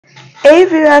Hey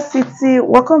Vera City,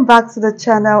 welcome back to the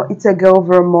channel. It's a girl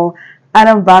Vermo and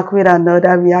I'm back with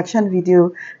another reaction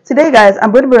video. Today guys,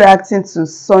 I'm going to be reacting to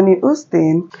Sonny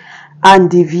Hostin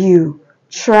and The View.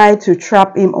 Try to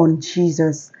trap him on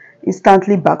Jesus.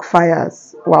 Instantly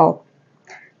backfires. Wow.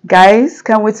 Guys,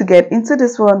 can't wait to get into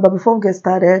this one. But before we get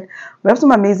started, we have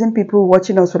some amazing people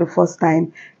watching us for the first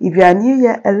time. If you are new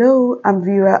here, hello, I'm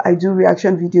Vera. I do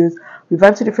reaction videos. We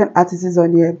vibe to different artists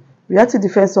on here. We react to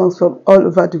different songs from all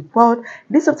over the world. If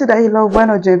this is something that you love, why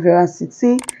not join Vera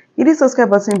City? Hit the subscribe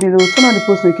button below, turn on the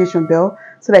post notification bell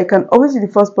so that you can always be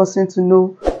the first person to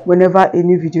know whenever a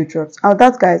new video drops. And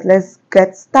that guys, let's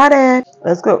get started.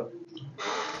 Let's go.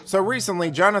 So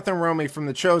recently, Jonathan Romy from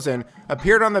The Chosen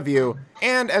appeared on The View,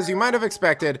 and as you might have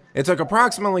expected, it took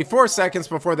approximately 4 seconds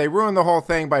before they ruined the whole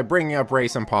thing by bringing up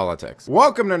race and politics.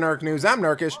 Welcome to NERK News, I'm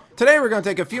Nerkish. Today we're going to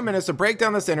take a few minutes to break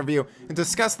down this interview and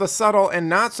discuss the subtle and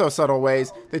not so subtle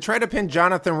ways they try to pin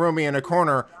Jonathan Romy in a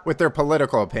corner with their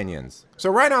political opinions. So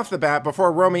right off the bat,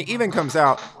 before Romy even comes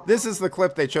out, this is the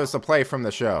clip they chose to play from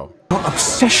the show. Your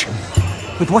obsession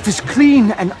with what is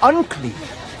clean and unclean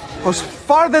goes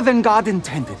farther than God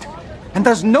intended and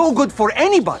does no good for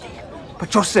anybody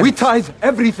but yourself. We tithe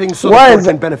everything so the poor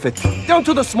can benefit, down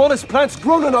to the smallest plants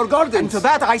grown in our gardens. And to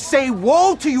that I say,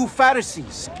 woe to you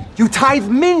Pharisees! You tithe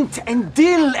mint and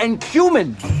dill and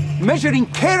cumin, measuring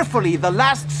carefully the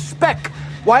last speck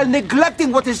while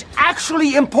neglecting what is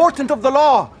actually important of the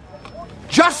law: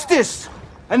 justice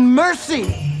and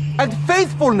mercy and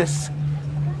faithfulness.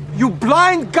 You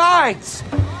blind guides,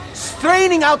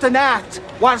 straining out an act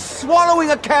while swallowing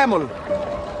a camel.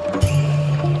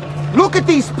 Look at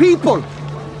these people!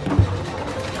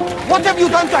 What have you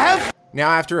done to help?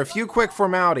 Now, after a few quick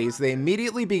formalities, they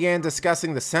immediately began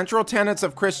discussing the central tenets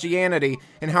of Christianity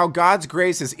and how God's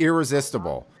grace is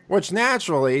irresistible, which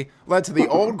naturally led to the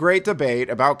old great debate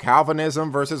about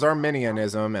Calvinism versus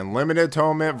Arminianism and limited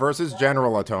atonement versus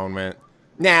general atonement.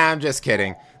 Nah, I'm just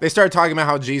kidding. They started talking about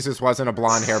how Jesus wasn't a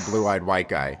blonde-haired, blue-eyed white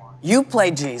guy. You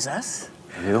play Jesus.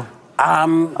 You?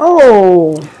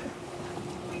 Oh.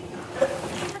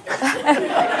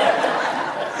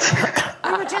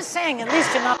 We were just saying, at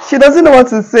least you're not. She doesn't know what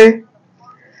to say.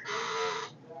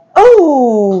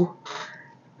 Oh.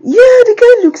 Yeah, the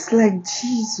guy looks like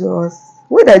Jesus.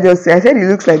 What did I just say? I said he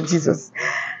looks like Jesus.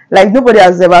 Like nobody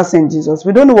has ever seen Jesus.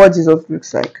 We don't know what Jesus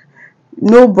looks like.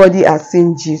 Nobody has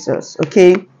seen Jesus,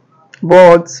 okay?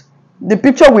 But the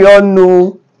picture we all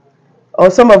know, or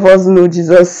some of us know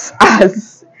Jesus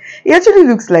as, he actually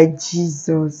looks like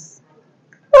Jesus.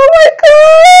 Oh my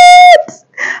God!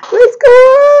 Let's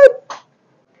go!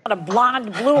 A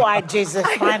blonde, blue-eyed Jesus,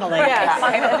 finally.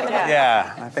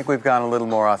 Yeah, I think we've gone a little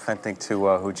more authentic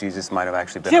to who Jesus might have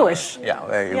actually been. Jewish.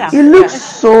 Yeah. He looks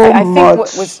so I much. think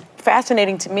what was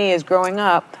fascinating to me is growing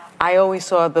up, I always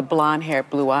saw the blonde-haired,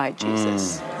 blue-eyed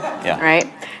Jesus. Yeah.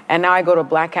 Right? And now I go to a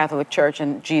Black Catholic church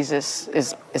and Jesus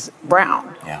is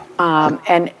brown. Yeah.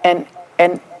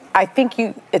 And I think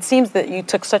it seems that you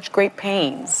took such great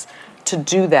pains to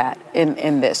do that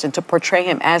in this and to portray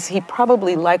him as he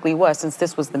probably likely was, since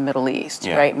this was the Middle East,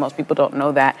 right? Most people don't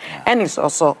know that. Yeah. And he's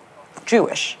also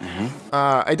Jewish.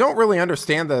 I don't really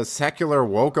understand the secular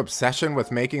woke obsession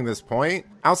with making this point.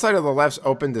 Outside of the left's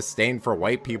open disdain for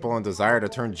white people and desire to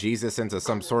turn Jesus into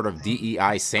some sort of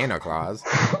DEI Santa Claus,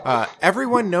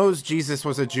 everyone knows Jesus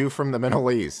was a Jew from the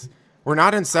Middle East. We're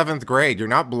not in 7th grade. You're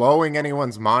not blowing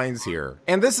anyone's minds here.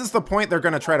 And this is the point they're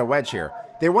going to try to wedge here.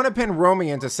 They want to pin Romy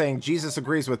into saying Jesus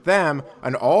agrees with them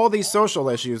on all these social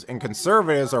issues and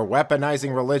conservatives are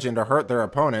weaponizing religion to hurt their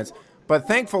opponents, but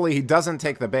thankfully he doesn't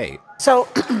take the bait. So,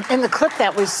 in the clip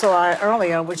that we saw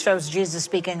earlier, which shows Jesus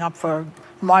speaking up for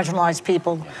marginalized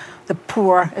people, the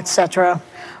poor, etc.,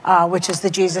 which is the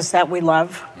Jesus that we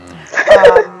love.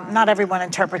 Not everyone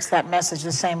interprets that message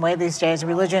the same way these days.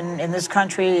 Religion in this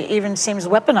country even seems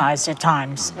weaponized at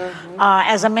times.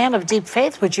 As a man of deep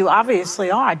faith, which you obviously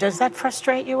are, does that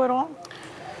frustrate you at all?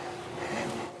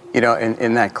 You know,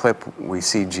 in that clip, we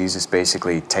see Jesus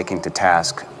basically taking to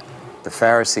task the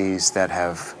Pharisees that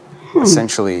have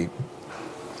essentially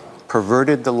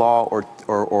perverted the law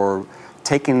or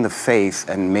taken the faith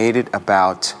and made it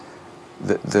about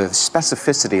the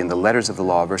specificity in the letters of the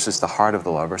law versus the heart of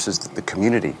the law versus the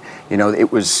community. You know,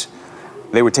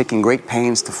 they were taking great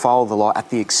pains to follow the law at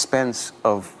the expense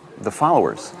of the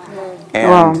followers.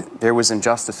 And there was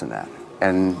injustice in that.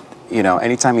 And, you know,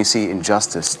 anytime you see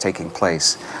injustice taking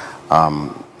place,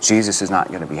 Jesus is not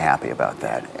going to be happy about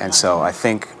that. And so I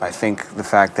think the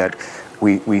fact that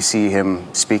we see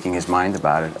him speaking his mind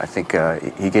about it, I think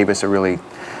he gave us a really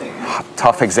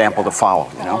tough example to follow,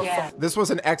 you know? This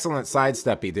was an excellent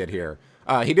sidestep he did here.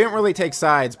 He didn't really take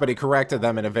sides, but he corrected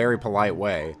them in a very polite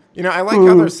way. You know, I like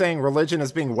how they're saying religion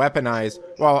is being weaponized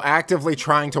while actively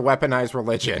trying to weaponize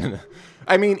religion.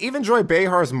 I mean, even Joy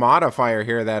Behar's modifier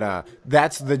here that,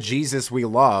 that's the Jesus we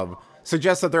love,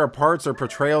 suggests that there are parts or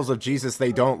portrayals of Jesus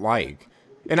they don't like.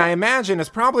 And I imagine it's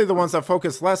probably the ones that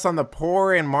focus less on the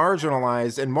poor and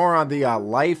marginalized and more on the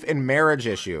life and marriage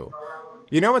issue.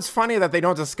 You know, it's funny that they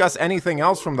don't discuss anything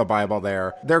else from the Bible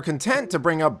there. They're content to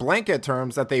bring up blanket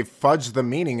terms that they've fudged the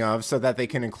meaning of so that they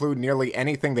can include nearly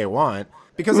anything they want.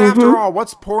 Because after all,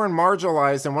 what's poor and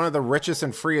marginalized in one of the richest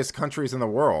and freest countries in the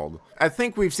world? I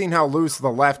think we've seen how loose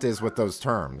the left is with those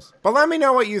terms. But let me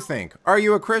know what you think. Are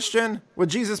you a Christian? Would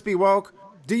Jesus be woke?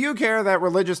 Do you care that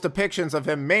religious depictions of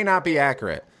him may not be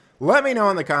accurate? Let me know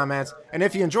in the comments, and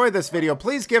if you enjoyed this video,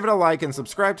 please give it a like and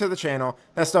subscribe to the channel.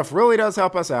 That stuff really does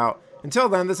help us out. Until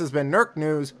then, this has been NERK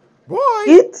News.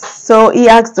 Boy! So he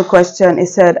asked the question, he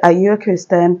said, are you a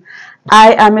Christian?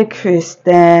 I am a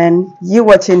Christian. You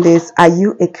watching this, are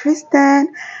you a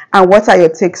Christian? And what are your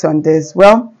takes on this?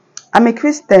 Well, I'm a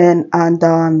Christian,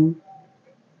 and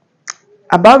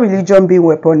about religion being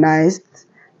weaponized,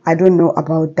 I don't know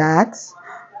about that.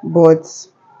 But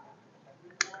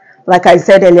like I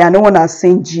said earlier, no one has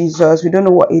seen Jesus. We don't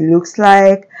know what he looks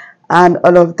like and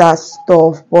all of that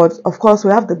stuff. But of course,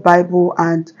 we have the Bible,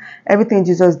 and everything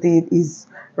Jesus did is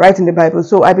right in the Bible.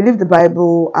 So I believe the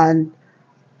Bible and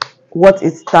what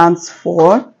it stands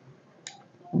for.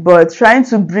 But trying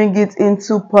to bring it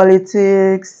into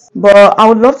politics. But I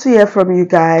would love to hear from you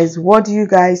guys. What do you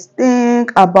guys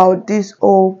think about this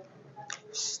whole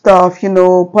stuff? You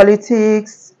know,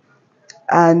 politics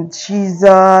and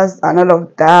Jesus and all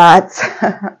of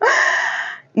that.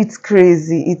 It's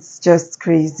crazy. It's just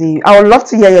crazy. I would love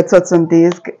to hear your thoughts on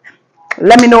this.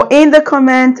 Let me know in the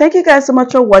comment. Thank you guys so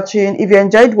much for watching. If you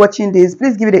enjoyed watching this,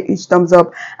 please give it a huge thumbs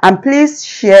up and please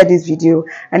share this video.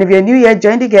 And if you're new here,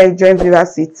 join the gang, join Viewer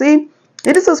City.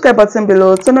 Hit the subscribe button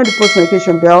below, turn on the post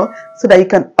notification bell so that you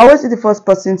can always be the first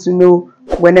person to know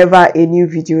whenever a new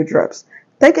video drops.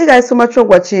 Thank you guys so much for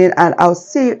watching, and I'll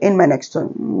see you in my next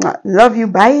one. Love you.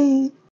 Bye.